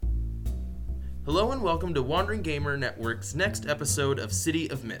Hello and welcome to Wandering Gamer Network's next episode of City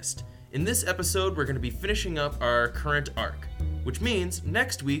of Mist. In this episode, we're going to be finishing up our current arc, which means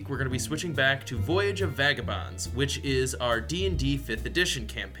next week we're going to be switching back to Voyage of Vagabonds, which is our D&D 5th edition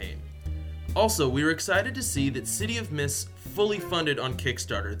campaign. Also, we were excited to see that City of Mist fully funded on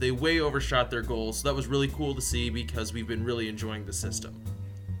Kickstarter. They way overshot their goals, so that was really cool to see because we've been really enjoying the system.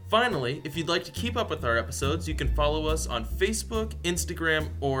 Finally, if you'd like to keep up with our episodes, you can follow us on Facebook, Instagram,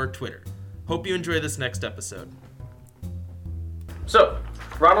 or Twitter. Hope you enjoy this next episode. So,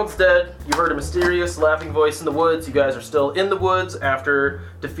 Ronald's dead. You heard a mysterious laughing voice in the woods. You guys are still in the woods after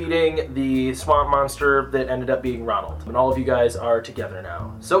defeating the swamp monster that ended up being Ronald. And all of you guys are together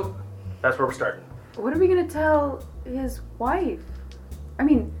now. So, that's where we're starting. What are we gonna tell his wife? I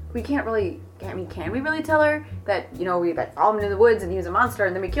mean, we can't really... can we really tell her that, we found him in the woods and he was a monster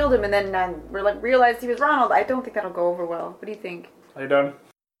and then we killed him and then realized he was Ronald? I don't think that'll go over well. What do you think? Are you done?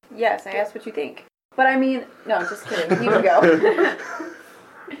 Yes, I asked what you think. But I mean, no, just kidding. You go.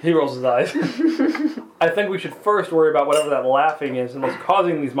 He rolls his eyes. I think we should first worry about whatever that laughing is and what's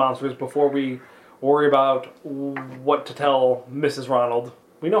causing these monsters before we worry about what to tell Mrs. Ronald.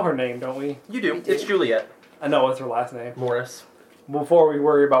 We know her name, don't we? You do. It's Juliet. I know, what's her last name? Morris. Before we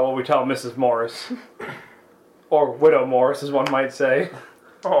worry about what we tell Mrs. Morris. Or Widow Morris, as one might say.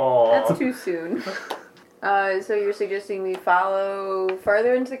 Aww. That's too soon. So you're suggesting we follow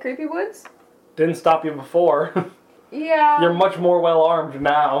further into the creepy woods? Didn't stop you before. Yeah. You're much more well armed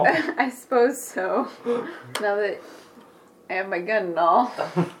now. I suppose so. Now that I have my gun and all.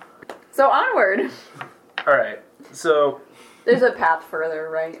 So onward. Alright, so... There's a path further,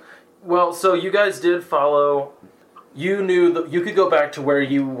 right? Well, so you guys did follow... You knew that you could go back to where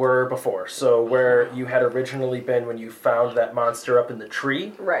you were before, so where you had originally been when you found that monster up in the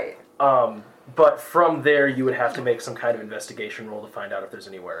tree. Right. But from there, you would have to make some kind of investigation roll to find out if there's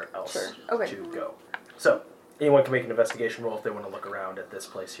anywhere else to go. So, anyone can make an investigation roll if they want to look around at this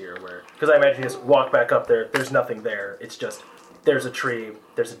place here, because I imagine you just walk back up there, there's nothing there, it's just, there's a tree,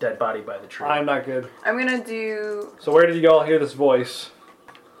 there's a dead body by the tree. I'm not good. I'm gonna do... So where did you all hear this voice?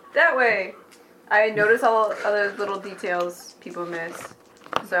 That way. I notice all other little details people miss.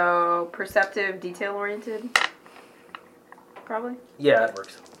 So, perceptive, detail-oriented? Probably? Yeah, it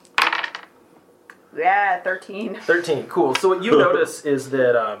works. Yeah, 13. 13, cool. So what you notice is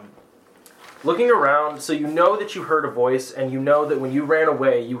that, looking around, so you know that you heard a voice, and you know that when you ran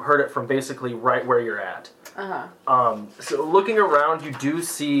away, you heard it from basically right where you're at. Uh-huh. So looking around, you do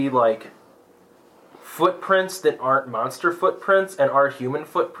see, footprints that aren't monster footprints and are human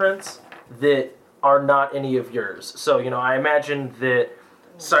footprints that are not any of yours. So, I imagine that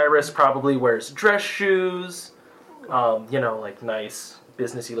Cyrus probably wears dress shoes, nice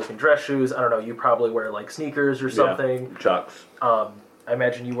businessy looking dress shoes. I don't know, you probably wear sneakers or something. Yeah, Chucks. I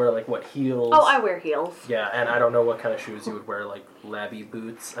imagine you wear heels. Oh, I wear heels. Yeah, and I don't know what kind of shoes you would wear, labby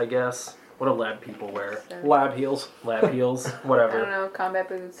boots, I guess. What do lab people wear? Lab heels. Lab heels, I whatever. don't know, combat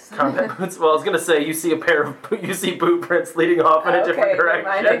boots. Combat boots. Well, I was gonna say you see boot prints leading off in a different direction.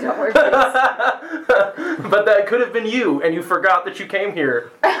 Never mind, I don't wear boots. But that could have been you, and you forgot that you came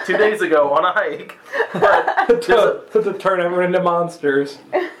here 2 days ago on a hike. But to turn everyone into monsters.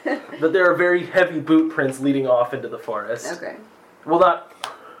 But there are very heavy boot prints leading off into the forest. Okay. Well, not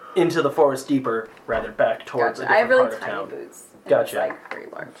into the forest deeper, rather back towards a Gotcha. I different have really part of tiny town. boots. And Gotcha. It's very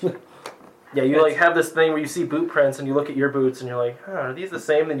large. Yeah, you have this thing where you see boot prints and you look at your boots and you're like, are these the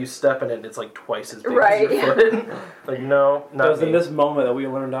same? Then you step in it and it's twice as big as your foot. No, not It was me. in this moment that we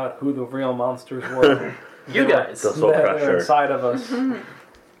learned out who the real monsters were. You guys. The Soul They were Crusher. inside of us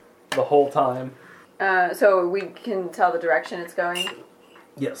the whole time. So we can tell the direction it's going?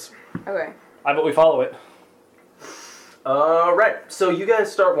 Yes. Okay. I bet we follow it. Right. So you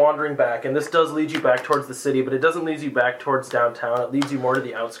guys start wandering back, and this does lead you back towards the city, but it doesn't lead you back towards downtown. It leads you more to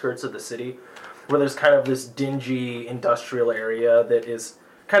the outskirts of the city, where there's kind of this dingy industrial area that is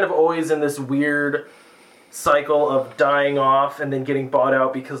kind of always in this weird cycle of dying off and then getting bought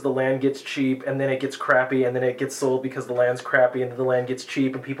out because the land gets cheap, and then it gets crappy, and then it gets sold because the land's crappy, and then the land gets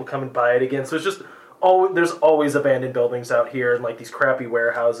cheap, and people come and buy it again. So it's just... there's always abandoned buildings out here, and these crappy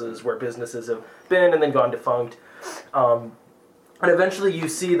warehouses where businesses have been and then gone defunct. And eventually you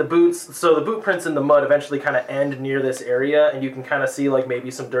see the boots, so the boot prints in the mud eventually kind of end near this area, and you can kind of see maybe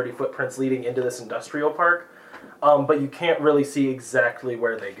some dirty footprints leading into this industrial park, but you can't really see exactly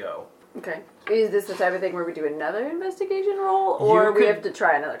where they go. Okay. Is this the type of thing where we do another investigation roll, or we have to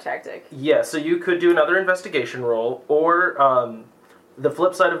try another tactic? Yeah, so you could do another investigation roll, or the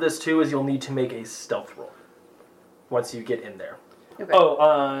flip side of this too is you'll need to make a stealth roll once you get in there. Okay. Oh,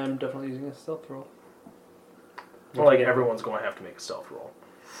 I'm definitely using a stealth roll. Everyone's going to have to make a stealth roll.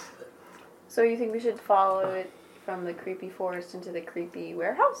 So you think we should follow it from the creepy forest into the creepy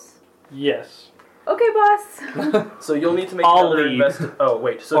warehouse? Yes. Okay, boss. So you'll need to make I'll another lead. Oh,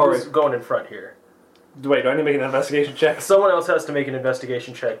 wait. So Or- who's going in front here? Wait, do I need to make an investigation check? Someone else has to make an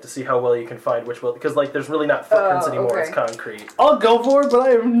investigation check to see how well you can find which will, because like there's really not footprints Oh, anymore. okay. It's concrete. I'll go for it, but I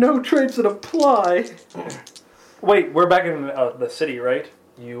have no traits that apply. Wait, we're back in the city, right?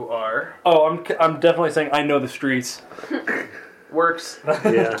 You are Oh, I'm definitely saying I know the streets. works.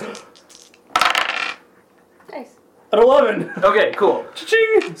 Yeah. Nice. At 11. Okay, cool.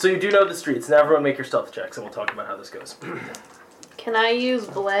 Cha-ching! So you do know the streets. Now everyone make your stealth checks, and we'll talk about how this goes. Can I use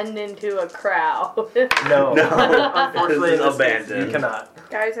blend into a crowd? No, No. unfortunately, This in is this case, abandoned. you cannot.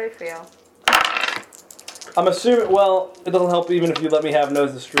 Guys, I fail. I'm assuming, well, it doesn't help even if you let me have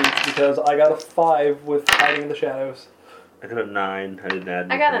knows the streets because I got a 5 with hiding in the shadows. I got a 9. I didn't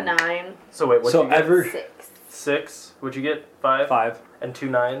add I got a anything. 9. So wait, what? So you get? every 6. 6. What'd you get? 5. 5. And 2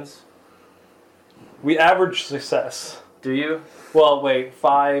 9s. We average success. Do you? Well, wait,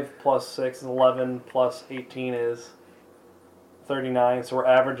 5 plus 6 is 11 plus 18 is 39, so we're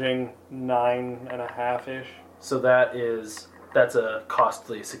averaging 9.5-ish. So that's a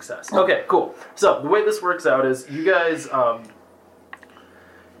costly success. Okay, cool. So the way this works out is you guys,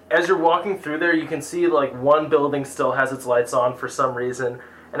 as you're walking through there, you can see like one building still has its lights on for some reason.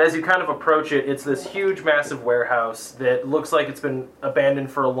 And as you kind of approach it, it's this huge, massive warehouse that looks like it's been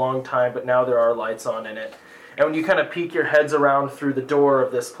abandoned for a long time, but now there are lights on in it. And when you kind of peek your heads around through the door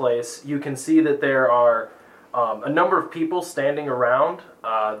of this place, you can see that there are a number of people standing around.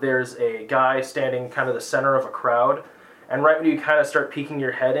 There's a guy standing kind of the center of a crowd. And right when you kind of start peeking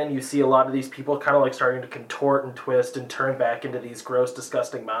your head in, you see a lot of these people kind of like starting to contort and twist and turn back into these gross,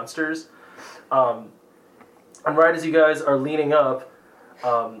 disgusting monsters. And right as you guys are leaning up,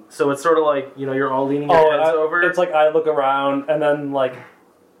 so it's sort of like, you know, you're all leaning your heads over. It's like I look around, and then, like,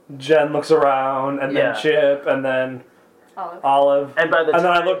 Jen looks around, and Yeah. then Chip, and then Olive. Olive. And by the And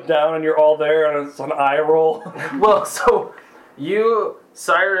then I time- look down, and you're all there, and it's an eye roll. Well, so you,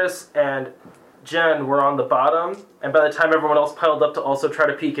 Cyrus, and Jen were on the bottom, and by the time everyone else piled up to also try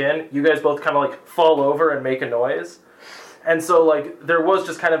to peek in, you guys both kind of like fall over and make a noise. And so like there was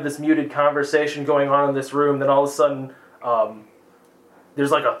just kind of this muted conversation going on in this room, then all of a sudden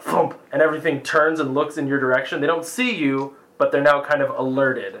there's like a thump, and everything turns and looks in your direction. They don't see you, but they're now kind of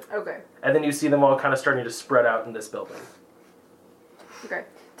alerted. Okay. And then you see them all kind of starting to spread out in this building. Okay.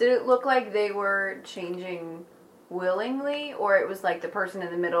 Did it look like they were changing willingly, or it was like the person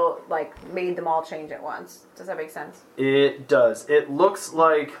in the middle like made them all change at once? Does that make sense? It does. It looks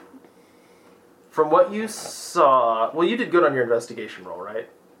like, from what you saw, well, you did good on your investigation roll, right?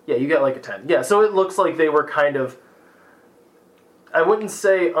 Yeah, you got like a 10. Yeah, so it looks like they were kind of, I wouldn't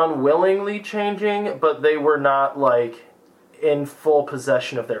say unwillingly changing, but they were not like in full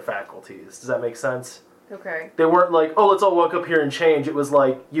possession of their faculties. Does that make sense? Okay. They weren't like, oh, let's all walk up here and change. It was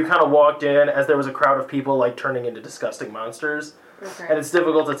like, you kind of walked in as there was a crowd of people like turning into disgusting monsters. Okay. And it's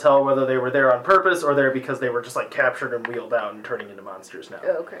difficult to tell whether they were there on purpose or there because they were just like captured and wheeled out and turning into monsters now.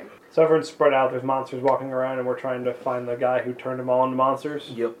 Okay. So everyone's spread out, there's monsters walking around, and we're trying to find the guy who turned them all into monsters.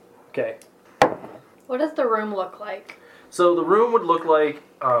 Yep. Okay. What does the room look like? So the room would look like,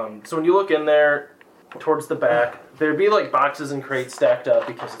 so when you look in there towards the back, there'd be like boxes and crates stacked up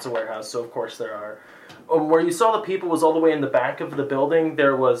because it's a warehouse, so of course there are. Where you saw the people was all the way in the back of the building.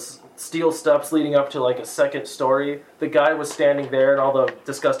 There was steel steps leading up to like a second story. The guy was standing there and all the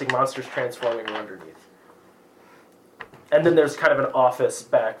disgusting monsters transforming were underneath. And then there's kind of an office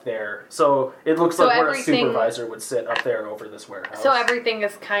back there. So it looks So like where a everything- supervisor would sit up there over this warehouse. So everything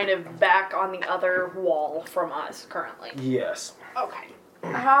is kind of back on the other wall from us currently. Yes. Okay.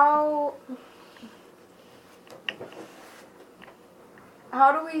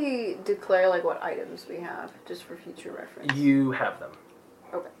 How do we declare like what items we have, just for future reference? You have them.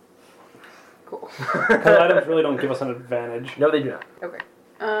 Okay. Cool. Because items really don't give us an advantage. No, they do not. Okay.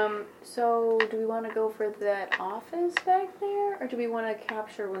 So do we want to go for that office back there, or do we want to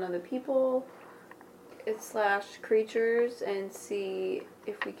capture one of the people / creatures and see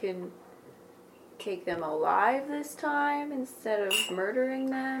if we can take them alive this time instead of murdering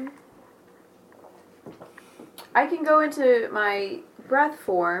them? I can go into my breath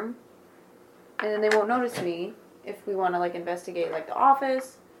form, and then they won't notice me if we want to like investigate like the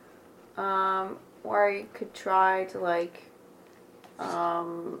office, or I could try to like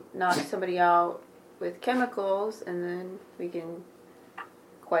knock somebody out with chemicals, and then we can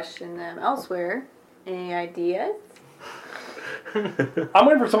question them elsewhere. Any ideas? I'm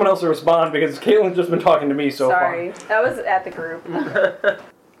waiting for someone else to respond because Caitlin's just been talking to me so Sorry, that was at the group.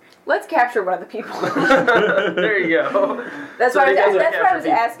 let's capture one of the people. There you go. That's So why you guys that's are why I was capture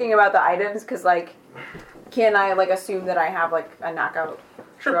people. asking about the items, because like, can I like assume that I have like a knockout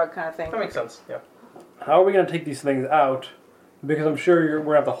drug kind of thing? That makes sense. Yeah. How are we going to take these things out? Because I'm sure we're going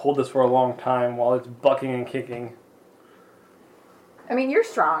to have to hold this for a long time while it's bucking and kicking. I mean, you're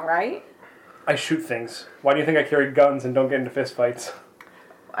strong, right? I shoot things. Why do you think I carry guns and don't get into fist fights?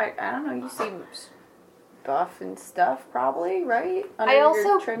 I don't know. You seem buff and stuff, probably, right? I Your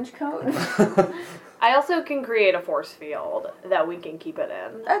also- trench coat. I also can create a force field that we can keep it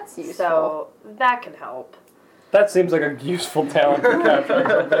in. That's useful. So that can help. That seems like a useful talent for capturing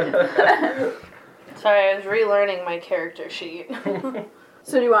something. Sorry, I was relearning my character sheet.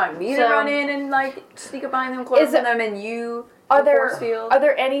 So do you want me to So- run in and like sneak up behind them, close Is it- them, and you Are the force there field? are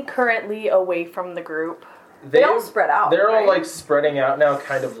there any currently away from the group? They all spread out. They're all right? like spreading out now,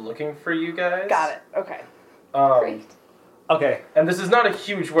 kind of looking for you guys. Got it. Okay. Great. Okay, And this is not a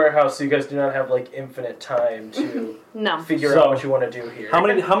huge warehouse, so you guys do not have like infinite time to No. figure So, out what you want to do here. how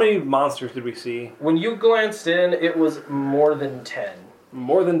many monsters did we see? When you glanced in, it was more than 10.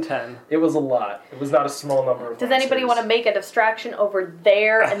 More than 10. It was a lot. It was not a small number of Does anybody want to make a distraction over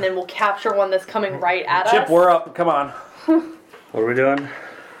there, and then we'll capture one that's coming right at us? Chip, we're up. Come on. What are we doing?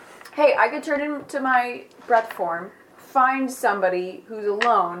 Hey, I could turn into my breath form, find somebody who's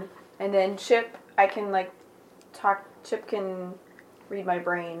alone, and then Chip, I can like talk. Chip can read my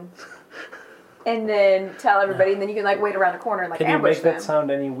brain, and then tell everybody, and then you can like wait around the corner and like Can you ambush make them. that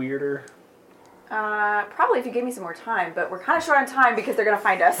sound any weirder? Probably if you give me some more time, but we're kind of short on time because they're gonna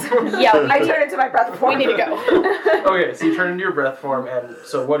find us. Yeah, I turn into my breath form. we need to go. Okay, so you turn into your breath form, and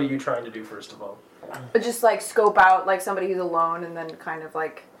so what are you trying to do first of all? But just like scope out like somebody who's alone, and then kind of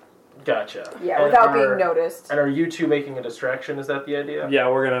like Gotcha. yeah, And without being noticed. And are you two making a distraction? Is that the idea? Yeah,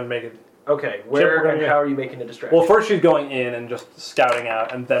 we're going to make it. Okay, we're where gonna and get- how are you making a distraction? Well, first she's going in and just scouting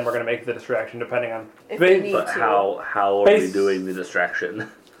out, and then we're going to make the distraction depending on... If Ba- we need But to. how are Base- we doing the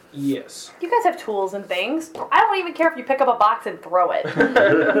distraction? Yes. You guys have tools and things. I don't even care if you pick up a box and throw it.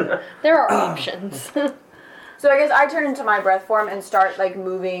 There are options. So I guess I turn into my breath form and start like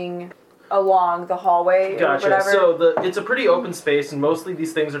moving along the hallway or Gotcha. whatever. So it's a pretty open space, and mostly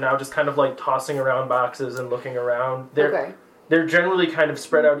these things are now just kind of like tossing around boxes and looking around. Okay. They're generally kind of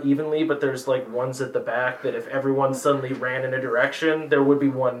spread out evenly, but there's like ones at the back that if everyone suddenly ran in a direction, there would be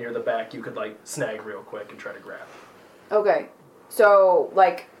one near the back you could like snag real quick and try to grab. Okay. So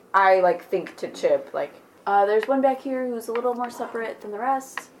like I like think to Chip like there's one back here who's a little more separate than the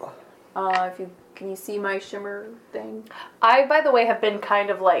rest. Can you see my shimmer thing? I, by the way, have been kind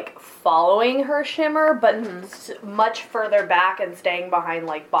of like following her shimmer, but much further back and staying behind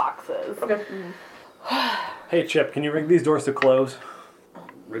like boxes. Okay. Hey, Chip, can you rig these doors to close?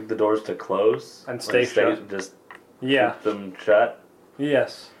 Rig the doors to close And stay shut. Just Yeah. keep them shut.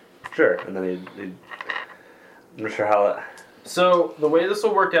 Yes. Sure, and then I'm not sure how that. So the way this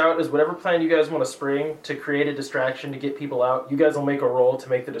will work out is whatever plan you guys want to spring to create a distraction to get people out, you guys will make a roll to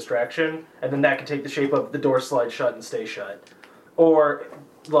make the distraction, and then that can take the shape of the door slide shut and stay shut. Or,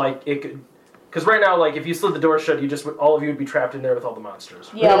 like, it could... Because right now, like, if you slid the door shut, all of you would be trapped in there with all the monsters.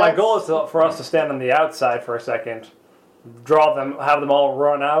 Yeah, my that's- goal is for us to stand on the outside for a second, draw them, have them all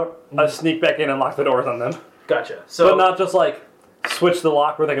run out, sneak back in and lock the doors on them. Gotcha. So But not just like switch the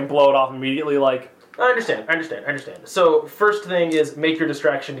lock where they can blow it off immediately. Like I understand. So first thing is make your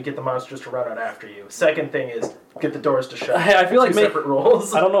distraction to get the monsters to run out after you. Second thing is get the doors to shut. I feel like Two separate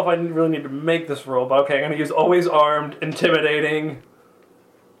rolls. I don't know if I really need to make this roll, but okay, I'm gonna use always armed, intimidating.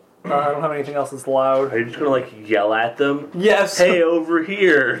 I don't have anything else that's loud. Are you just gonna like yell at them? Yes. Hey, over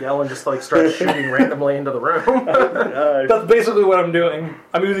here! Yell and just like start shooting randomly into the room. That's basically what I'm doing.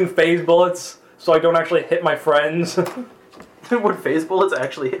 I'm using phase bullets so I don't actually hit my friends. Would phase bullets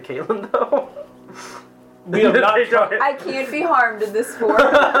actually hit Caitlin though? We have not They don't tried. hit- I can't be harmed in this form.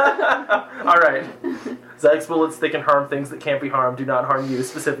 Alright. Zach's bullets, they can harm things that can't be harmed, do not harm you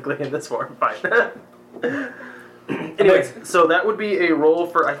specifically in this form. Fine. Anyways, so that would be a roll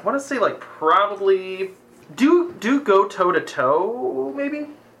for, I want to say like probably, do go toe to toe, maybe?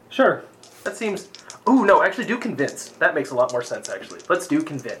 Sure. That seems, ooh, no, actually do convince. That makes a lot more sense, actually. Let's do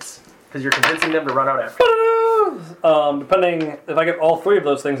convince. Because you're convincing them to run out after you. Depending if I get all three of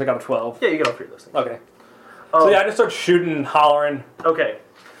those things, I got a 12. Yeah, you get all three of those things. Okay. So yeah, I just start shooting and hollering. Okay.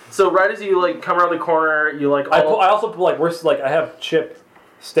 So right as you like come around the corner, you like I all... also put like I have Chip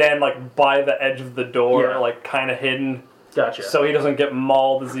stand like by the edge of the door, Yeah. like kind of hidden, Gotcha. so he doesn't get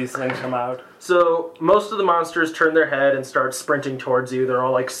mauled as these things come out. So most of the monsters turn their head and start sprinting towards you. They're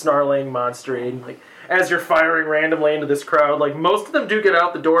all like snarling, monstering. Like as you're firing randomly into this crowd, like most of them do get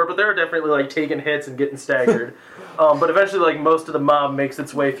out the door, but they're definitely like taking hits and getting staggered. But eventually, like, most of the mob makes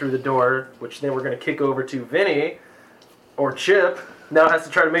its way through the door, which then we're going to kick over to Vinny, or Chip, now has to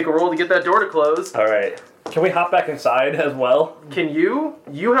try to make a roll to get that door to close. All right. Can we hop back inside as well? Can you?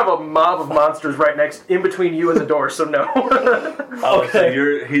 You have a mob of monsters right in between you and the door, so no. Oh, so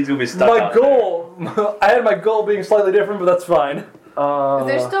Okay. he's gonna be stuck. My out goal, I had my goal being slightly different, but that's fine.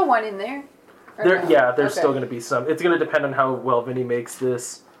 There's still one in there. Or no? There's Okay. still going to be some. It's going to depend on how well Vinny makes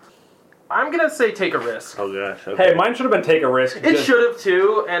this. I'm going to say take a risk. there. Oh gosh. Okay. Hey, mine should have been take a risk. It should have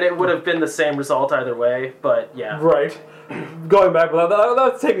too, and it would have been the same result either way. But yeah, Right. Going back, but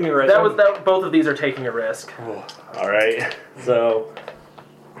that's taking a risk. that. Both of these are taking a risk. All right. So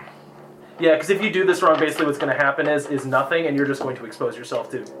Yeah, because if you do this wrong, basically what's going to happen is nothing, and you're just going to expose yourself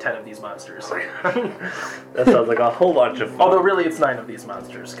to 10 of these monsters. that sounds like a whole bunch of fun. Although really, it's 9 of these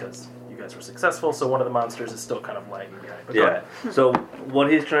monsters because you guys were successful. So one of the monsters is still kind of lagging behind. But go Yeah. ahead. So what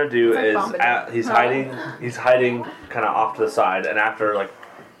he's trying to do like is vomiting. he's hiding. He's hiding kind of off to the side, and after like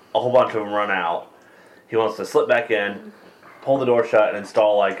a whole bunch of them run out, he wants to slip back in, pull the door shut, and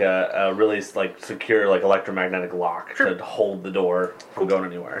install like a really like secure like electromagnetic lock to hold the door from going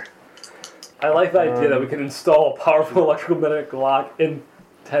anywhere. I like the idea that we can install a powerful electrical magnetic lock in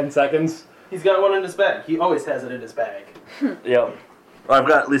 10 seconds. He's got one in his bag. He always has it in his bag. Yep. Well, I've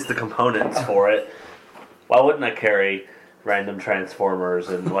got at least the components for it. Why wouldn't I carry random transformers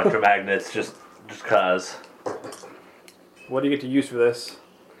and electromagnets just cause? What do you get to use for this?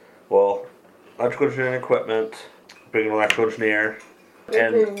 Well, electrical engineering equipment, being an electrical engineer, Your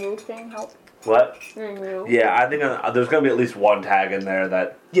and new thing help. what? Your new. Yeah, I think there's gonna be at least one tag in there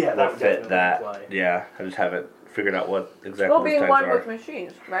that Yeah, will would fit definitely that. apply. Yeah, I just haven't figured out what exactly Well, those being tags one are. with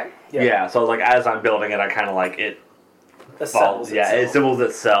machines, right? Yeah. So like as I'm building it, I kind of like it. Assembles Yeah, it itself. assembles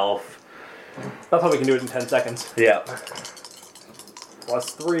itself. That's how we can do it in 10 seconds. Yeah.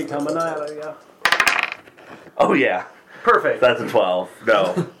 Plus 3 coming out of you. Oh yeah, Perfect. that's a 12.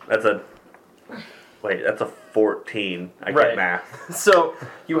 No, that's a. Wait, that's a 14. I Right. can't math. So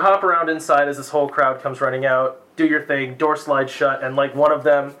you hop around inside as this whole crowd comes running out. Do your thing. Door slides shut, and like one of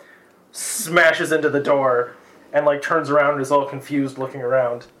them smashes into the door, and like turns around and is all confused, looking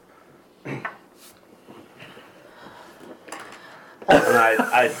around. And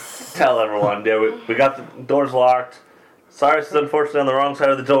I tell everyone, yeah, we got the doors locked. Sorry, it's unfortunately on the wrong side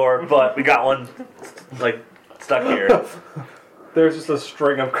of the door, but we got one like stuck here. There's just a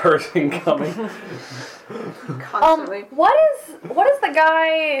string of cursing coming. Constantly. What is the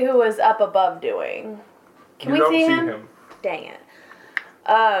guy who was up above doing? Can You we don't see see him? him. Dang it.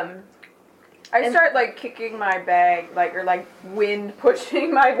 I start like kicking my bag, like or like wind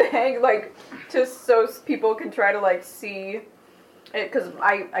pushing my bag, like just so people can try to like see it, because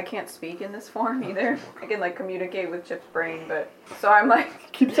I can't speak in this form either. I can like communicate with Chip's brain, but so I'm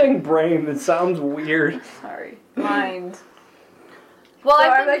like, Keep saying brain, it sounds weird. sorry, mind. Well, So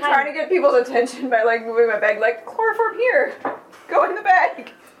I've I'm been like trying to get people's attention by like moving my bag, like chloroform here, go in the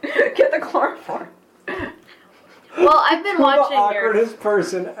bag, get the chloroform. Well, I've been The watching your. awkwardest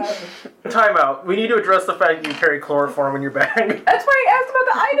person ever. Time out. We need to address the fact that you carry chloroform in your bag. That's why I asked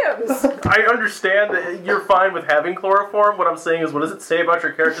about the items. I understand that you're fine with having chloroform. What I'm saying is, what does it say about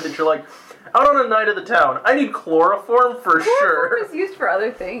your character that you're like, out on a night of the town, I need chloroform for Chloroform sure. is used for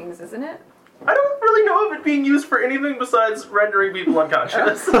other things, isn't it? I don't really know of it being used for anything besides rendering people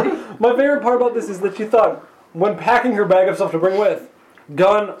unconscious. My favorite part about this is that she thought, when packing her bag of stuff to bring with,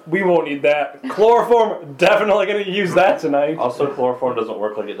 gun, we won't need that. Chloroform, definitely gonna use that tonight. Also, chloroform doesn't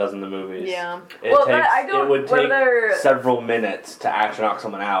work like it does in the movies. Yeah. It Well, takes, I don't- it would what take other- several minutes to actually knock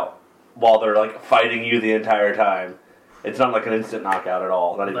someone out while they're like fighting you the entire time. It's not like an instant knockout at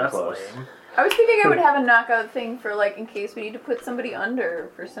all. Not even That's close. lame. I was thinking I would have a knockout thing for like in case we need to put somebody under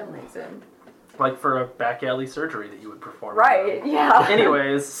for some reason. Like for a back alley surgery that you would perform. Right, yeah.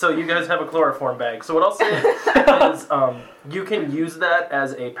 Anyways, so you guys have a chloroform bag. So what I'll say is you can use that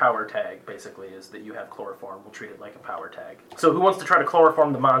as a power tag, basically, is that you have chloroform. We'll treat it like a power tag. So who wants to try to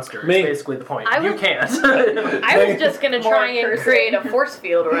chloroform the monster? Me. Is basically the point. I You would- can't. I was just gonna More try and cursing. create a force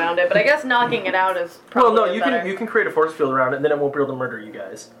field around it, but I guess knocking it out is Well, probably no, you better. can create a force field around it, and then it won't be able to murder you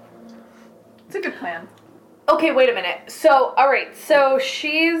guys. It's a good plan. Okay, wait a minute. So, all right. So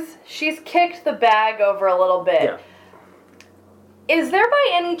she's kicked the bag over a little bit. Yeah. Is there by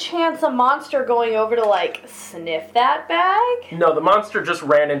any chance a monster going over to like sniff that bag? No, the monster just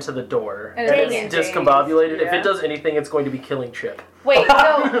ran into the door, And and it's it's engaged, discombobulated. If yeah. it does anything, it's going to be killing Chip. Wait,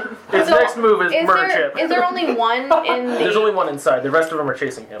 so Its so next move is murder there, Chip. Is there only one in the? There's only one inside. The rest of them are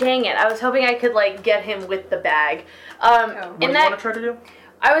chasing him. Dang it! I was hoping I could like get him with the bag. Oh. What In do you that want to try to do?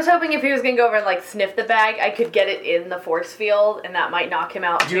 I was hoping if he was gonna go over and like sniff the bag, I could get it in the force field, and that might knock him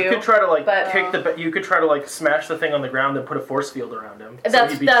out too. You could try to like but- kick the. You could try to like smash the thing on the ground and put a force field around him. So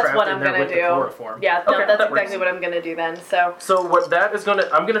That's he'd be that's trapped what in I'm there gonna with do. the chloroform. Yeah, no, Okay, that's that exactly works. what I'm gonna do then. So So what that is gonna,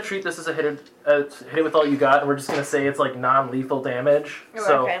 I'm gonna treat this as a hit with all you got, and we're just gonna say it's like non-lethal damage. Oh,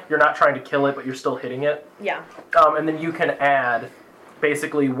 So okay. you're not trying to kill it, but you're still hitting it. yeah. And then you can add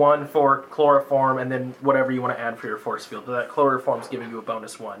basically 1 for chloroform, and then whatever you want to add for your force field. But that chloroform's giving you a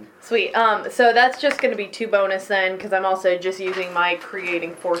bonus 1. Sweet. So that's just going to be 2 bonus then, because I'm also just using my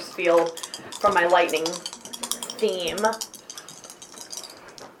creating force field from my lightning theme.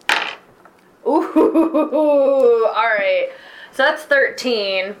 Ooh, alright. So that's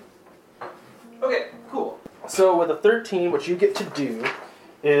 13. Okay, cool. So with a 13, what you get to do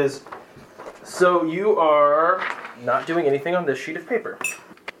is, so you are not doing anything on this sheet of paper.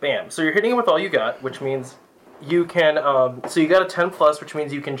 Bam. So you're hitting it with all you got, which means you can, so you got a 10 plus, which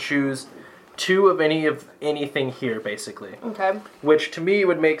means you can choose 2 of anything here, basically. Okay. Which to me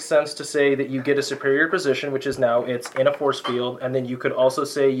would make sense to say that you get a superior position, which is now it's in a force field, and then you could also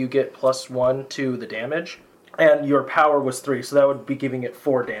say you get +1 to the damage. And your power was 3, so that would be giving it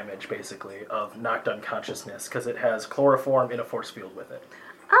 4 damage, basically, of knocked unconsciousness, because it has chloroform in a force field with it.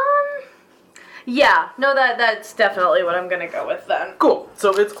 Yeah. No, that's definitely what I'm going to go with then. Cool.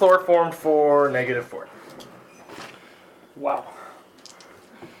 So it's chloroform for -4. Wow.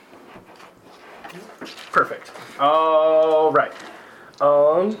 Perfect. All right.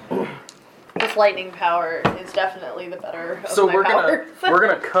 This lightning power is definitely the better of So my we're powers.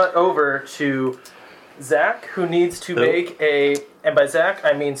 gonna cut over to Zach, who needs to make a, and by Zach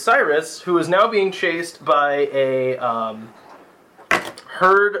I mean Cyrus, who is now being chased by a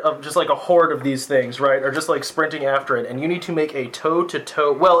herd of, just like a horde of these things, right? Or just like sprinting after it, and you need to make a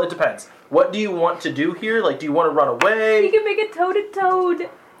toe-to-toe. Well, it depends. What do you want to do here? Like, do you want to run away? You can make it toad-to-toad,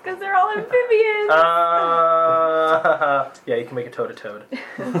 because they're all amphibians. Yeah, you can make a toe-to-toad.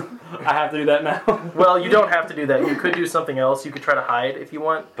 I have to do that now. Well, you don't have to do that. You could do something else. You could try to hide if you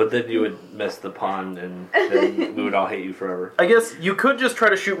want. But then you would miss the pun, and then we would all hate you forever. I guess you could just try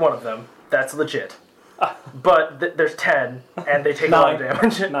to shoot one of them. That's legit. But there's 10, and they take a lot of 9.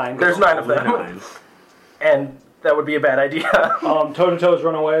 damage. 9. There's 9 of them. 9. And that would be a bad idea. Toe-to-toes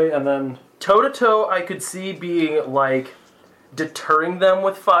run away, and then... Toe-to-toe, I could see being, like, deterring them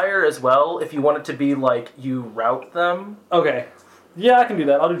with fire as well, if you want it to be, like, you rout them. Okay. Yeah, I can do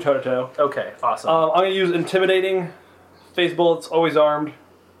that. I'll do toe-to-toe. Okay, awesome. I'm going to use intimidating, face bullets, always armed.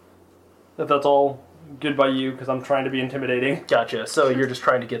 If that's all good by you, because I'm trying to be intimidating. Gotcha. So you're just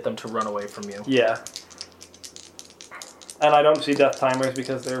trying to get them to run away from you. Yeah. And I don't see death timers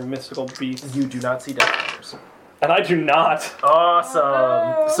because they're mystical beasts. You do not see death timers. And I do not.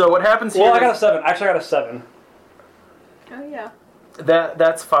 Awesome. So what happens here Well, I got a is- 7. Actually, I got a 7. Oh, yeah.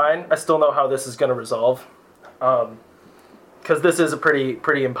 That's fine. I still know how this is going to resolve. Because this is a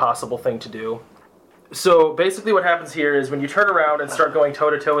pretty impossible thing to do. So basically what happens here is when you turn around and start going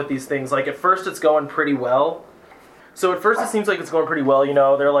toe-to-toe with these things, like at first it's going pretty well. So at first it seems like it's going pretty well, you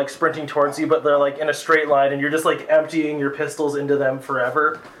know, they're like sprinting towards you, but they're like in a straight line and you're just like emptying your pistols into them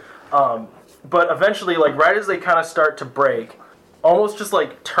forever. But eventually, like right as they kind of start to break, almost just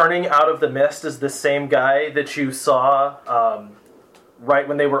like turning out of the mist is the same guy that you saw right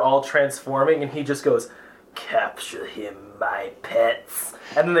when they were all transforming, and he just goes, "Capture him, my pets."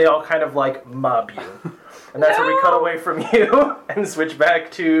 And then they all kind of like mob you. And that's where we cut away from you and switch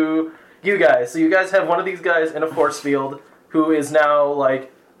back to you guys. So you guys have one of these guys in a force field who is now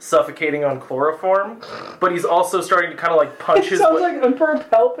like suffocating on chloroform, but he's also starting to kind of like punch It his sounds way. like Emperor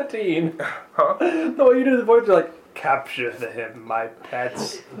Palpatine. Huh? The way you do the voice, you're like, capture him, my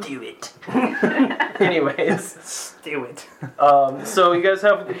pets. Do it. Anyways. Do it. So you guys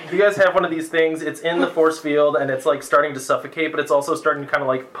have one of these things. It's in the force field and it's like starting to suffocate, but it's also starting to kind of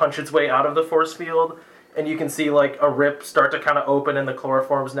like punch its way out of the force field. And you can see like a rip start to kind of open, and the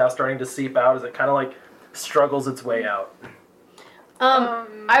chloroform is now starting to seep out as it kind of like struggles its way out.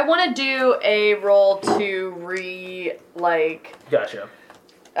 I want to do a roll to Gotcha.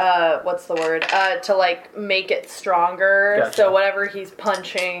 what's the word? To like make it stronger. Gotcha. So whatever he's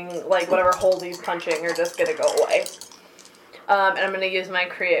punching, like whatever holes he's punching are just gonna go away. And I'm gonna use my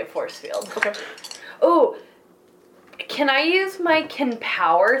create force field. Okay. Ooh, can I use my can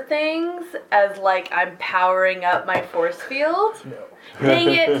power things as like I'm powering up my force field? No. Dang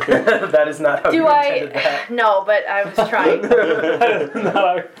it. That is not how Do you intended I? that. No, but I was trying.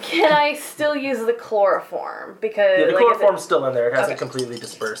 No. Can I still use the chloroform? Because Yeah, the like, if chloroform's still in there. It hasn't Okay. completely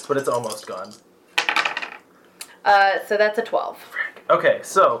dispersed, but it's almost gone. so that's a 12. Okay,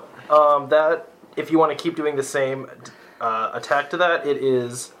 so that if you want to keep doing the same, attack to that, it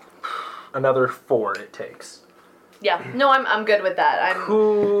is another 4 it takes. Yeah, no, I'm good with that.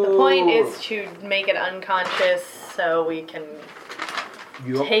 Cool. The point is to make it unconscious so we can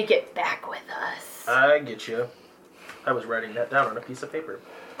Yup. take it back with us. I get you. I was writing that down on a piece of paper.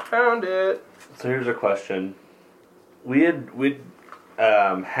 Found it. So here's a question. We had like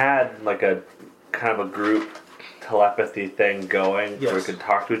a kind of a group telepathy thing going where we Yes. could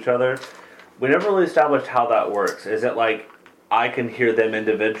talk to each other. We never really established how that works. Is it like I can hear them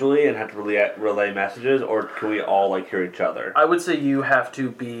individually and have to relay messages, or can we all like hear each other? I would say you have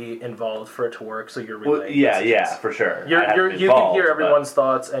to be involved for it to work, so you're Well, relaying yeah, messages. yeah, for sure. You I have to be can involved, hear but- everyone's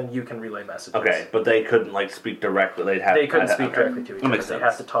thoughts, and you can relay messages. Okay, but they couldn't like speak directly. They couldn't speak okay. directly to each That other. makes They sense.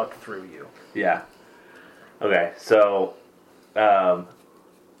 have to talk through you. Yeah. Okay, so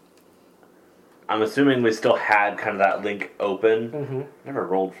I'm assuming we still had kind of that link open. Mm-hmm. Never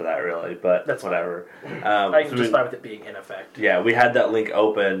rolled for that really, but That's whatever. I'm just assuming- fine with it being in effect. Yeah, we had that link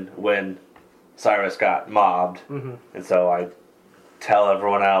open when Cyrus got mobbed, Mm-hmm. and so I tell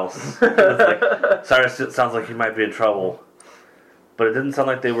everyone else. It's like, Cyrus, it sounds like he might be in trouble, but it didn't sound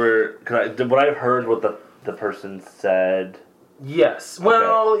like they were. Cause what I heard, what the person said. Yes.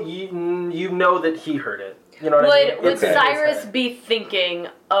 Well, you know that he heard it. You know what I mean? Would It's in his Cyrus head. be thinking,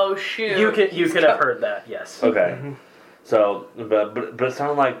 "Oh shoot"? You can have heard that. Yes. Okay, so but it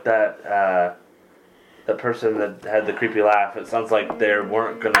sounded like that that person that had the creepy laugh. It sounds like they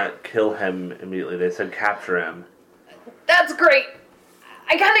weren't gonna kill him immediately. They said capture him. That's great.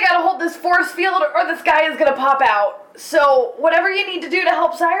 I kind of gotta hold this force field, or this guy is gonna pop out. So whatever you need to do to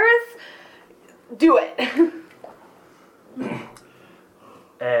help Cyrus, do it.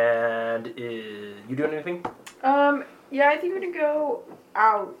 And you doing anything? Yeah, I think we're gonna go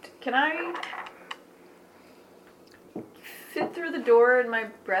out. Can I fit through the door in my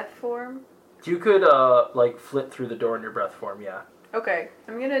breath form? You could like flit through the door in your breath form. Yeah. Okay,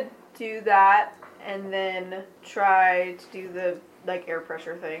 I'm gonna do that and then try to do the like air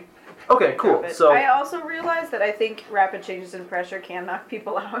pressure thing. Okay. Cool. Rapid. So. I also realized that I think rapid changes in pressure can knock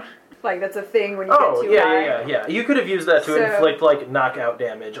people out. Like that's a thing when you Oh get too high. yeah. You could have used that to So- inflict like knockout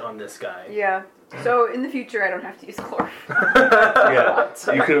damage on this guy. Yeah. So in the future, I don't have to use chloroform. Yeah,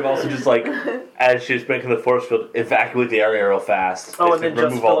 you could have also just like, as she was making the force field, evacuate the area real fast. Oh, and Basically then just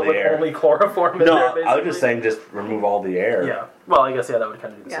remove fill all it the with air. only chloroform in there, No, basically. I was just saying, just remove all the air. Yeah. Well, I guess that would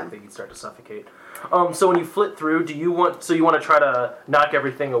kind of do the Yeah. same thing. You'd start to suffocate. So when you flit through, do you want to try to knock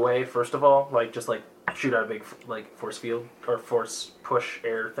everything away first of all, like just like shoot out a big like force field or force push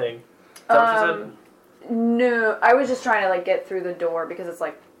air thing? Is that what you said? No, I was just trying to like get through the door because it's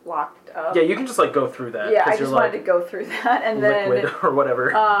like locked up. Yeah, you can just like go through that. Yeah, 'cause I you're, just like, wanted to go through that and liquid then or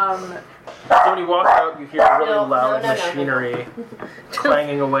whatever. um So when you walk out, you hear really No, loud no, no, no, machinery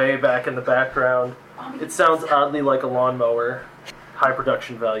clanging away back in the background. It sounds oddly like a lawnmower. High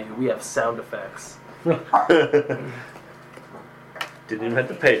production value. We have sound effects. Didn't even have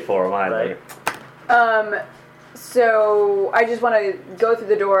to pay for them either. Right. so I just want to go through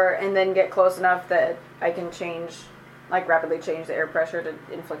the door and then get close enough that I can rapidly change the air pressure to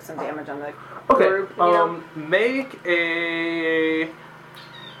inflict some damage on the Okay. group. You know? Make a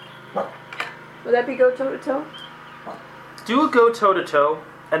Would that be go toe to toe? do a go toe to toe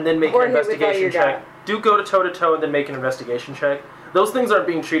and then make Or an hit with all investigation your check. gut. Do go to toe and then make an investigation check. Those things aren't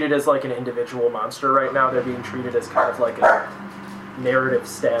being treated as like an individual monster right now. They're being treated as kind of like a narrative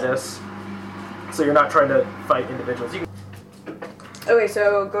status. So you're not trying to fight individuals. Okay,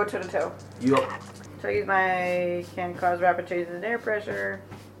 so go toe to toe. Yup. So I use my can cause rapid changes in air pressure.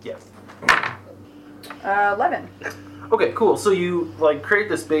 Yeah. 11. Okay, cool. So you like create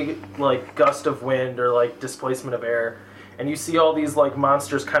this big like gust of wind or like displacement of air, and you see all these like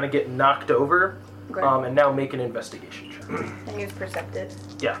monsters kind of get knocked over, Okay. and now make an investigation check. And use perceptive.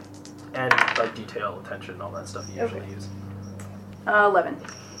 Yeah, and like detail, attention, all that stuff you usually Okay. use. 11.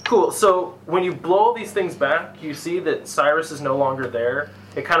 Cool. So when you blow all these things back, you see that Cyrus is no longer there.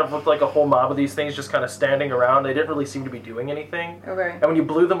 It kind of looked like a whole mob of these things just kind of standing around. They didn't really seem to be doing anything. Okay. And when you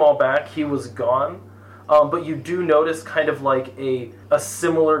blew them all back, he was gone. But you do notice kind of like a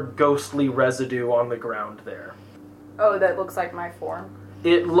similar ghostly residue on the ground there. Oh, that looks like my form.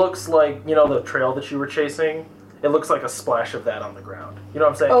 It looks like, you know, the trail that you were chasing? It looks like a splash of that on the ground. You know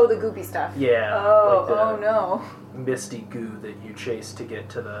what I'm saying? Oh, the goopy stuff. Yeah. Oh, like the oh no. misty goo that you chased to get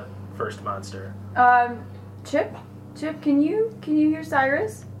to the first monster. Chip, can you hear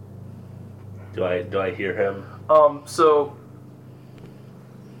Cyrus? Do I hear him? So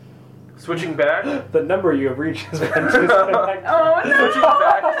switching back. The number you have reached has been Oh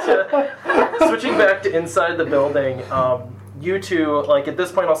no. Switching back to inside the building, you two, like, at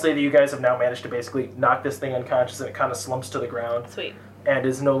this point, I'll say that you guys have now managed to basically knock this thing unconscious, and it kind of slumps to the ground Sweet. and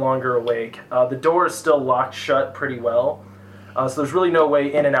is no longer awake. The door is still locked shut pretty well, so there's really no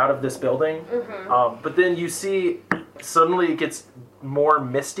way in and out of this building. But then you see, suddenly it gets more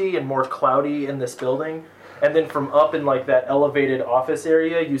misty and more cloudy in this building, and then from up in, like, that elevated office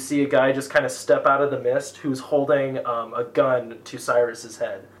area, you see a guy just kind of step out of the mist who's holding a gun to Cyrus's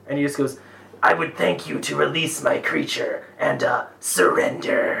head. And he just goes, "I would thank you to release my creature and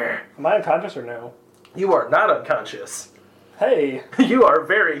surrender." Am I unconscious or no? You are not unconscious. Hey, You are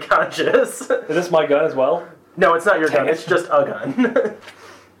very conscious. is this my gun as well? No, it's not your gun. It's just a gun.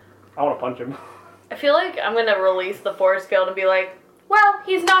 I want to punch him. I feel like I'm gonna release the force field and be like, well,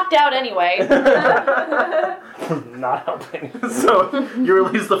 he's knocked out anyway. Not helping. So you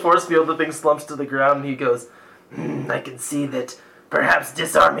release the force field, the thing slumps to the ground, and he goes, "I can see that perhaps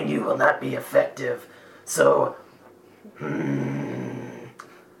disarming you will not be effective. So, I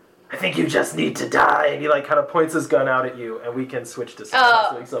think you just need to die." And he, like, kind of points his gun out at you, and we can switch to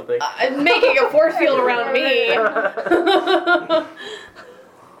doing something. I'm making a force field around me.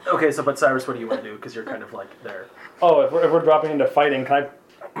 Okay, so, but Cyrus, what do you want to do? Because you're kind of, like, there. Oh, if we're dropping into fighting, can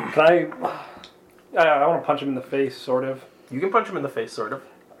I want to punch him in the face, sort of. You can punch him in the face, sort of.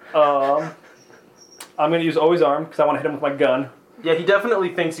 I'm going to use always armed because I want to hit him with my gun. Yeah, he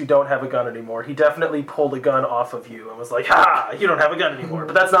definitely thinks you don't have a gun anymore. He definitely pulled a gun off of you and was like, "Ha! You don't have a gun anymore."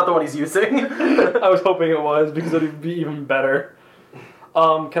 But that's not the one he's using. I was hoping it was because it would be even better.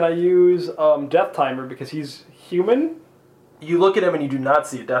 Can I use Death Timer because he's human? You look at him and you do not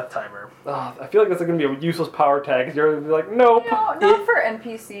see a death timer. I feel like that's going to be a useless power tag because you're going to be like, nope. No, not for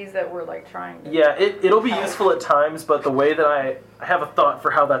NPCs that we're like trying to. Yeah, it'll be useful at times, but the way that I have a thought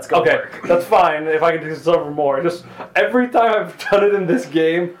for how that's going to Okay, work. that's fine if I can do this over more. Just every time I've done it in this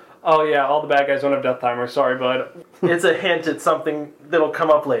game, oh yeah, all the bad guys don't have Death Timer. Sorry, bud. It's a hint at something that'll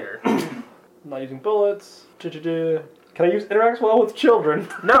come up later. I'm not using bullets. Can I use interacts well with children?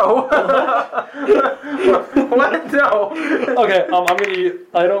 No. What? No. Okay, I'm gonna use,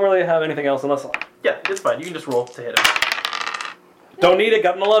 I don't really have anything else unless... Yeah, it's fine. You can just roll to hit him. Don't need it,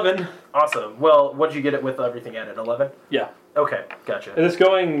 got an 11. Awesome. Well, what'd you get it with everything added? 11? Yeah. Okay, gotcha. Is this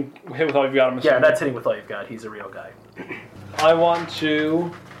going hit with all you've got? I'm Yeah, assuming? that's hitting with all you've got. He's a real guy. I want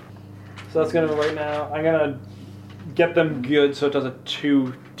to... So that's gonna, right now, I'm gonna get them good so it does a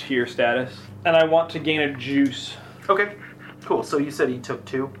 2-tier status. And I want to gain a juice. Okay, cool. So you said he took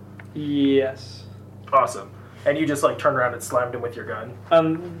 2? Yes. Awesome. And you just, like, turned around and slammed him with your gun?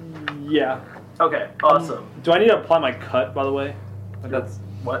 Yeah. Okay, awesome. Do I need to apply my cut, by the way? Like that's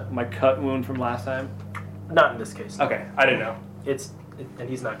What? my cut wound from last time? Not in this case. Okay, I didn't know. And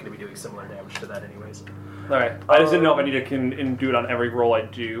he's not going to be doing similar damage to that anyways. Alright, I just didn't know if I need to do it on every roll I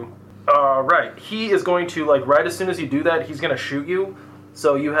do. Right. He is going to, like, right as soon as you do that, he's going to shoot you.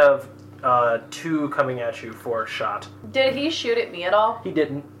 So you have 2 coming at you for a shot. Did he shoot at me at all? He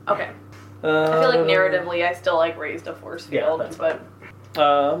didn't. Okay. I feel like narratively I still like raised a force Yeah, field, that's but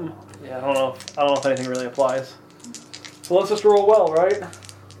yeah, I don't know if anything really applies. So let's just roll well, right?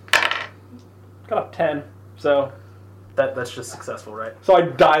 Got a 10, so That's just successful, right? I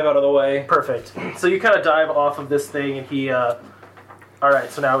dive out of the way. Perfect. So you kind of dive off of this thing, and he,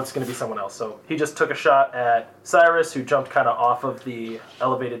 alright, so now it's going to be someone else. So he just took a shot at Cyrus, who jumped kind of off of the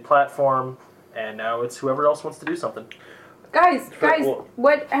elevated platform, and now it's whoever else wants to do something. Guys, Well-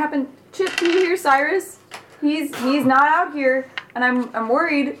 what happened? Chip, do you hear Cyrus? He's not out here, and I'm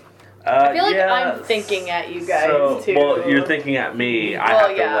worried. I feel like I'm thinking at you guys too. Well, you're thinking at me. I have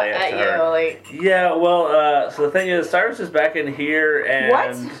to lay it at to you. her. Like, Yeah, well, so the thing is, Cyrus is back in here,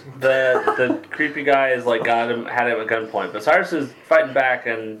 and the creepy guy is like had him at gunpoint. But Cyrus is fighting back,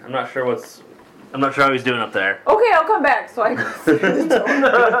 and I'm not sure how he's doing up there. Okay, I'll come back so I can see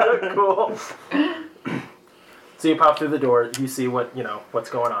the door. Cool. So you pop through the door, you see what's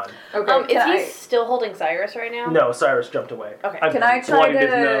going on. Okay, is he still holding Cyrus right now? No, Cyrus jumped away. Okay. Can I try blinded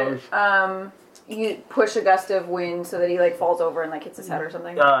his nose. to you push a gust of wind so that he like falls over and like hits his head or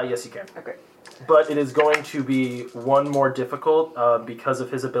something? Yes, you can. Okay. But it is going to be one more difficult because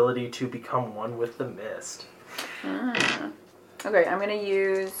of his ability to become one with the mist. Okay, I'm gonna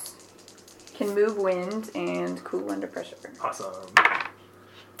use can move wind and cool under pressure. Awesome.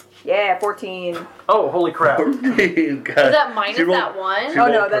 Yeah, 14. Oh, holy crap. Is Is that minus that one? Oh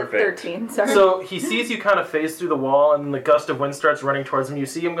no, rolled that's perfect. 13. Sorry. So he sees you kind of phase through the wall, and the gust of wind starts running towards him. You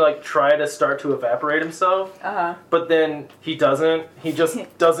see him like try to start to evaporate himself, but then he doesn't. He just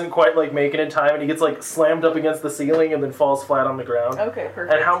doesn't quite like make it in time, and he gets like slammed up against the ceiling and then falls flat on the ground. Okay,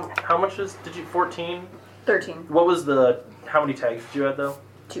 perfect. And how much did you 14? 13. What was how many tags did you add though?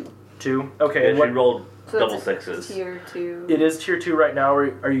 2. 2. Okay. And she rolled So double it's sixes. Tier 2. It is tier 2 right now.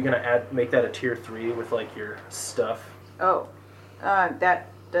 Or are you gonna make that a tier 3 with like your stuff? Oh. That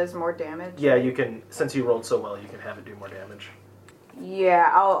does more damage? Yeah, you can. Since you rolled so well, you can have it do more damage.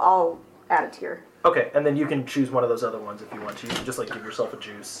 Yeah, I'll add a tier. Okay, and then you can choose one of those other ones if you want to. You can just like give yourself a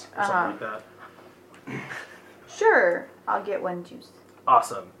juice or something like that. Sure, I'll get one juice.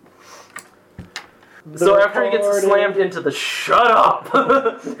 Awesome. So after he gets slammed into the shut up,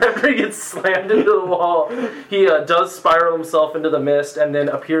 after he gets slammed into the wall, he does spiral himself into the mist and then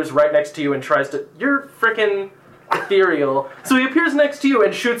appears right next to you and tries to. You're freaking ethereal. So he appears next to you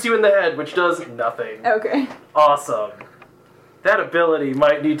and shoots you in the head, which does nothing. Okay. Awesome. That ability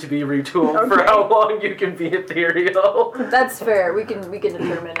might need to be retooled for Okay. how long you can be ethereal. That's fair. We can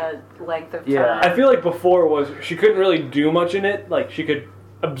determine a length of time. Yeah. I feel like before was she couldn't really do much in it. Like she could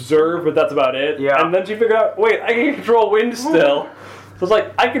observe, but that's about it. Yeah. And then she figured out, wait, I can control wind still. So it's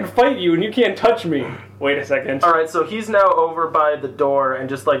like I can fight you and you can't touch me. Wait a second. All right, so he's now over by the door and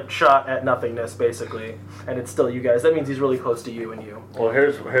just like shot at nothingness basically, and it's still you guys. That means he's really close to you and you. Well,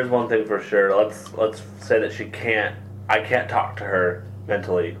 here's one thing for sure. Let's say that she can't. I can't talk to her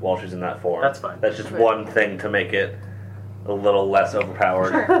mentally while she's in that form. That's fine. That's just Right. one thing to make it a little less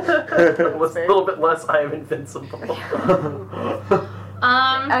overpowered. A little bit less. I am invincible.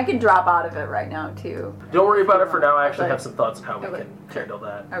 I can drop out of it right now too. Don't worry about it for now. I actually Okay. have some thoughts on how we Okay. can handle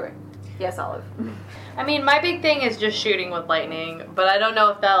that. Okay. Yes, Olive. I mean, my big thing is just shooting with lightning, but I don't know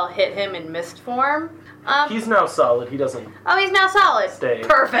if that'll hit him in mist form. He's now solid. He doesn't Oh, he's now solid. stay like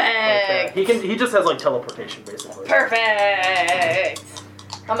Perfect. that. He just has like teleportation basically. Perfect.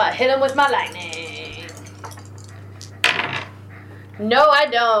 I'm gonna hit him with my lightning. No, I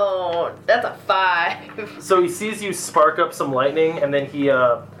don't. That's a 5. So he sees you spark up some lightning, and then he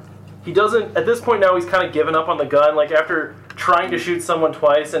doesn't. At this point now, he's kind of given up on the gun. Like after trying to shoot someone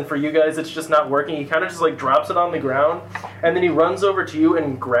twice, and for you guys, it's just not working. He kind of just like drops it on the ground, and then he runs over to you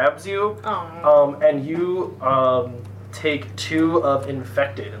and grabs you. Oh. And you take 2 of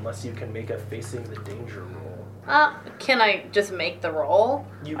infected, unless you can make a facing the danger roll. Can I just make the roll?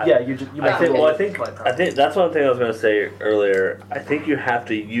 You I make think. the Well, roll. I think that's one thing I was going to say earlier. I think you have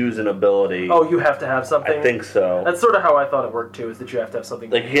to use an ability. Oh, you have to have something. I think so. That's sort of how I thought it worked too. Is that you have to have something.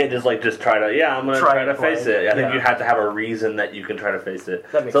 Like you can't just try to. Yeah, I'm gonna try to and face play. it. I think Yeah. you have to have a reason that you can try to face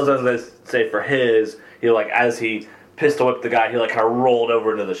it. That makes So I was gonna say for his, he like as he pistol whipped the guy, he like kind of rolled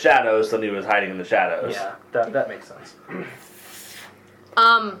over into the shadows, so he was hiding in the shadows. Yeah, that makes sense.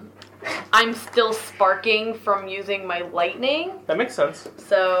 I'm still sparking from using my lightning, That makes sense.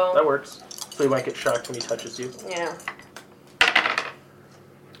 so That works. So he might get shocked when he touches you. yeah.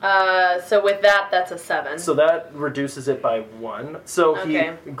 So with that, that's a 7. So that reduces it by 1. So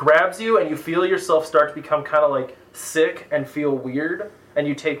Okay. he grabs you, and you feel yourself start to become kind of like sick and feel weird. And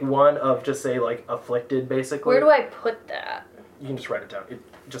you take 1 of just say like afflicted, basically. Where do I put that? You can just write it down.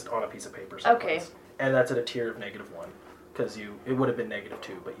 Just on a piece of paper. Okay. someplace. And that's at a tier of -1. Because it would have been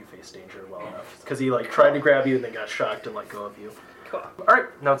 -2, but you faced danger well enough. Because he like tried to grab you and then got shocked and let go of you. Cool. All right,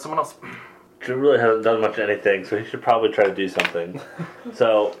 now it's someone else. Drew really hasn't done much of anything, so he should probably try to do something.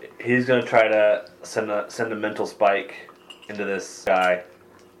 So he's gonna try to send a mental spike into this guy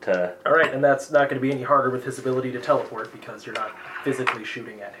to. All right, and that's not going to be any harder with his ability to teleport because you're not physically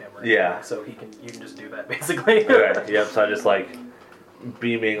shooting at him. Or anything. Yeah. So you can just do that basically. Okay. Yep. So I just like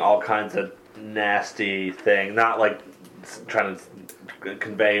beaming all kinds of nasty thing, not like trying to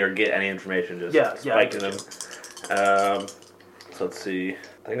convey or get any information, just spiking them. So let's see.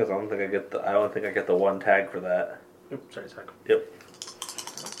 I don't think I get the 1 tag for that. Oops, sorry, sorry. Yep.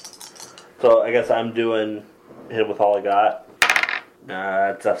 So I guess I'm doing hit with all I got.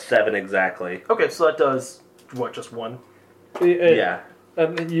 It's a 7 exactly. Okay, so that does what? Just 1. Yeah.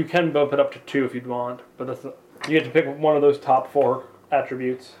 You can bump it up to 2 if you'd want, but that's not, you get to pick one of those top 4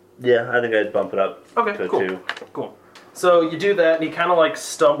 attributes. Yeah, I think I'd bump it up Okay, to a cool. 2. Cool. So you do that, and he kind of like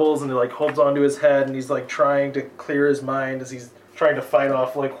stumbles and he like holds onto his head, and he's like trying to clear his mind as he's trying to fight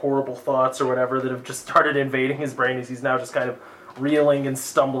off like horrible thoughts or whatever that have just started invading his brain as he's now just kind of reeling and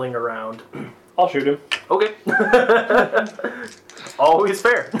stumbling around. I'll shoot him. Okay. Always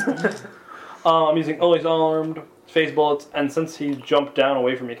fair. I'm using always armed, phase bullets, and since he jumped down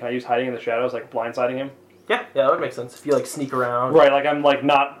away from me, can I use hiding in the shadows, like blindsiding him? Yeah, that would make sense. If you like sneak around. Right, like I'm like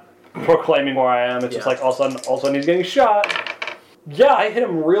not proclaiming where I am. It's just Yeah. like all of a sudden he's getting shot. Yeah, I hit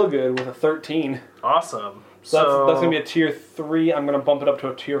him real good with a 13. Awesome. So that's gonna be a tier 3. I'm gonna bump it up to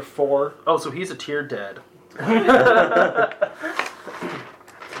a tier 4. Oh, so he's a tier dead.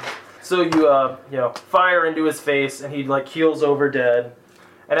 So you fire into his face, and he like keels over dead.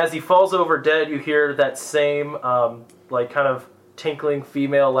 And as he falls over dead, you hear that same like kind of tinkling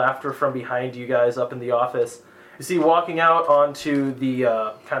female laughter from behind you guys up in the office. You see walking out onto the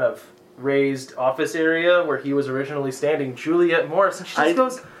kind of raised office area where he was originally standing, Juliet Morris, and she just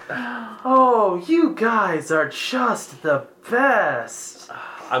goes, "Oh, you guys are just the best."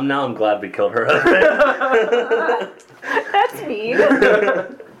 I'm glad we killed her. That's mean.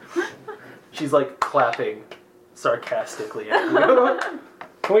 She's like clapping sarcastically at you.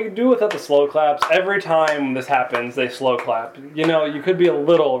 Can we do without the slow claps? Every time this happens, they slow clap. You know, you could be a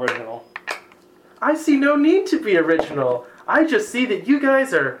little original. I see no need to be original. I just see that you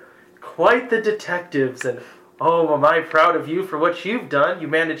guys are quite the detectives, and oh, am I proud of you for what you've done. You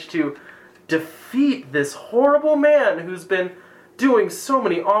managed to defeat this horrible man who's been doing so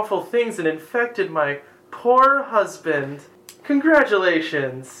many awful things and infected my poor husband.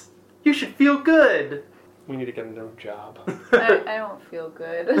 Congratulations. You should feel good. We need to get a new job. I don't feel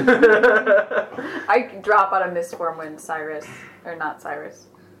good. I drop out of misform when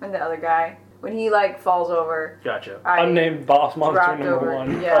when the other guy, when he like falls over. Gotcha. Unnamed boss monster number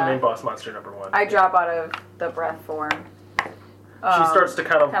 1. Yeah. Unnamed boss monster number 1. I drop out of the breath form. She starts to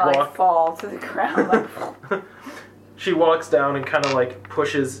kind of walk. Like fall to the ground. Like, she walks down and kind of like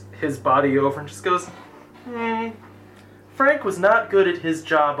pushes his body over and just goes, Frank was not good at his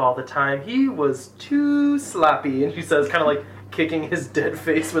job all the time. He was too sloppy. And she says, kind of like kicking his dead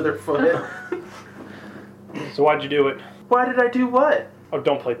face with her foot. So why'd you do it? Why did I do what? Oh,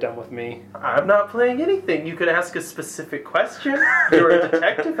 don't play dumb with me. I'm not playing anything. You could ask a specific question. You're a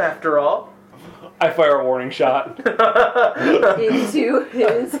detective after all. I fire a warning shot. into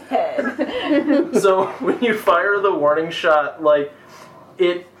his head. So when you fire the warning shot, like,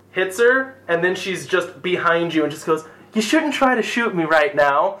 it hits her, and then she's just behind you and just goes, "You shouldn't try to shoot me right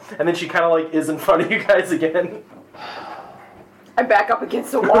now." And then she kind of like is in front of you guys again. I back up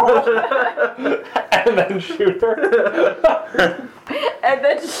against the wall. And then shoot her. And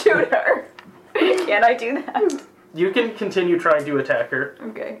then shoot her. Can I do that? You can continue trying to attack her.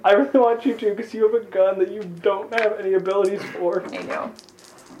 Okay. I really want you to, because you have a gun that you don't have any abilities for. I know.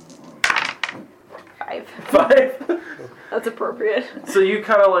 5. 5. That's appropriate. So you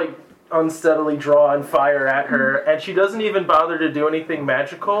kind of like unsteadily draw and fire at her, and she doesn't even bother to do anything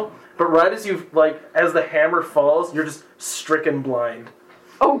magical. But right as you as the hammer falls, you're just stricken blind.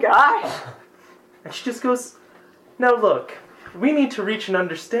 Oh gosh. And she just goes, "Now look, we need to reach an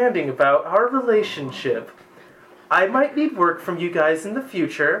understanding about our relationship. I might need work from you guys in the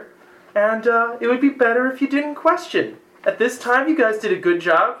future, and it would be better if you didn't question. At this time, you guys did a good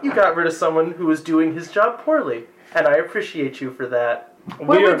job. You got rid of someone who was doing his job poorly, and I appreciate you for that."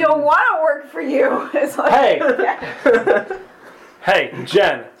 When we don't want to work for you. It's like, Hey! Hey,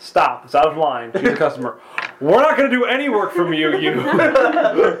 Jen, stop. It's out of line. She's a customer. We're not going to do any work from you,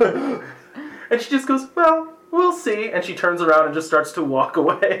 And she just goes, "Well, we'll see." And she turns around and just starts to walk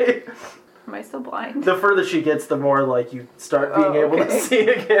away. Am I still blind? The further she gets, the more like you start being able to see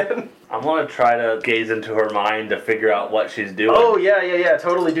again. I'm gonna try to gaze into her mind to figure out what she's doing. Oh, yeah.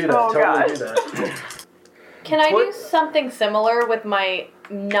 Totally do that. Oh, totally God. do that. Can I What? do something similar with my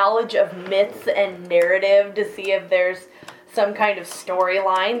knowledge of myths and narrative to see if there's some kind of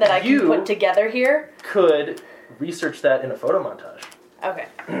storyline that I can You- put together here? Could research that in a photo montage. Okay.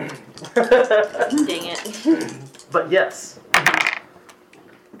 Dang it. But yes.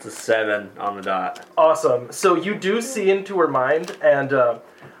 It's a 7 on the dot. Awesome. So you do see into her mind, and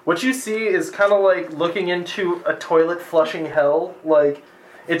what you see is kind of like looking into a toilet flushing hell. Like,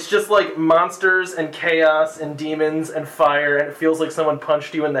 it's just like monsters and chaos and demons and fire, and it feels like someone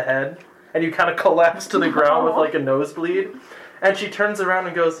punched you in the head, and you kind of collapse to the ground with like a nosebleed. And she turns around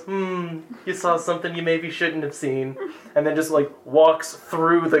and goes, "You saw something you maybe shouldn't have seen," and then just like walks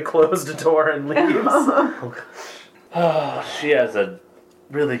through the closed door and leaves. She has a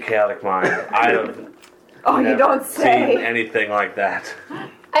really chaotic mind. I don't. Oh, you don't Seen say. anything like that.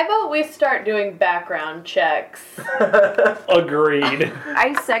 I vote we start doing background checks. Agreed.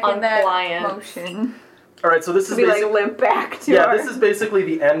 I second that Compliance. motion. All right, so this is We like basically. limp back to Yeah, our... this is basically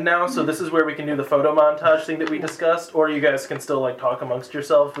the end now, so this is where we can do the photo montage thing that we discussed, or you guys can still like talk amongst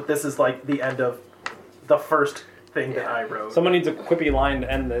yourselves, but this is like the end of the first thing that I wrote. Someone needs a quippy line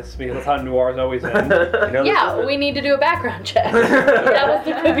to end this, because that's how noirs always end. You know, Yeah, we need to do a background check. That was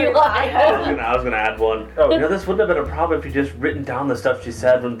the quippy line. I was gonna add one. Oh. You know, this wouldn't have been a problem if you just written down the stuff she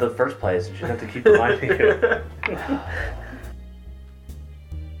said in the first place, and she'd have to keep reminding you.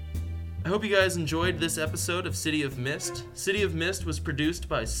 I hope you guys enjoyed this episode of City of Mist. City of Mist was produced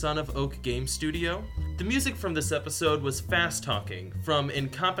by Son of Oak Game Studio. The music from this episode was Fast Talking from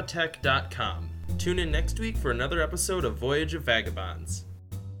Incompetech.com. Tune in next week for another episode of Voyage of Vagabonds.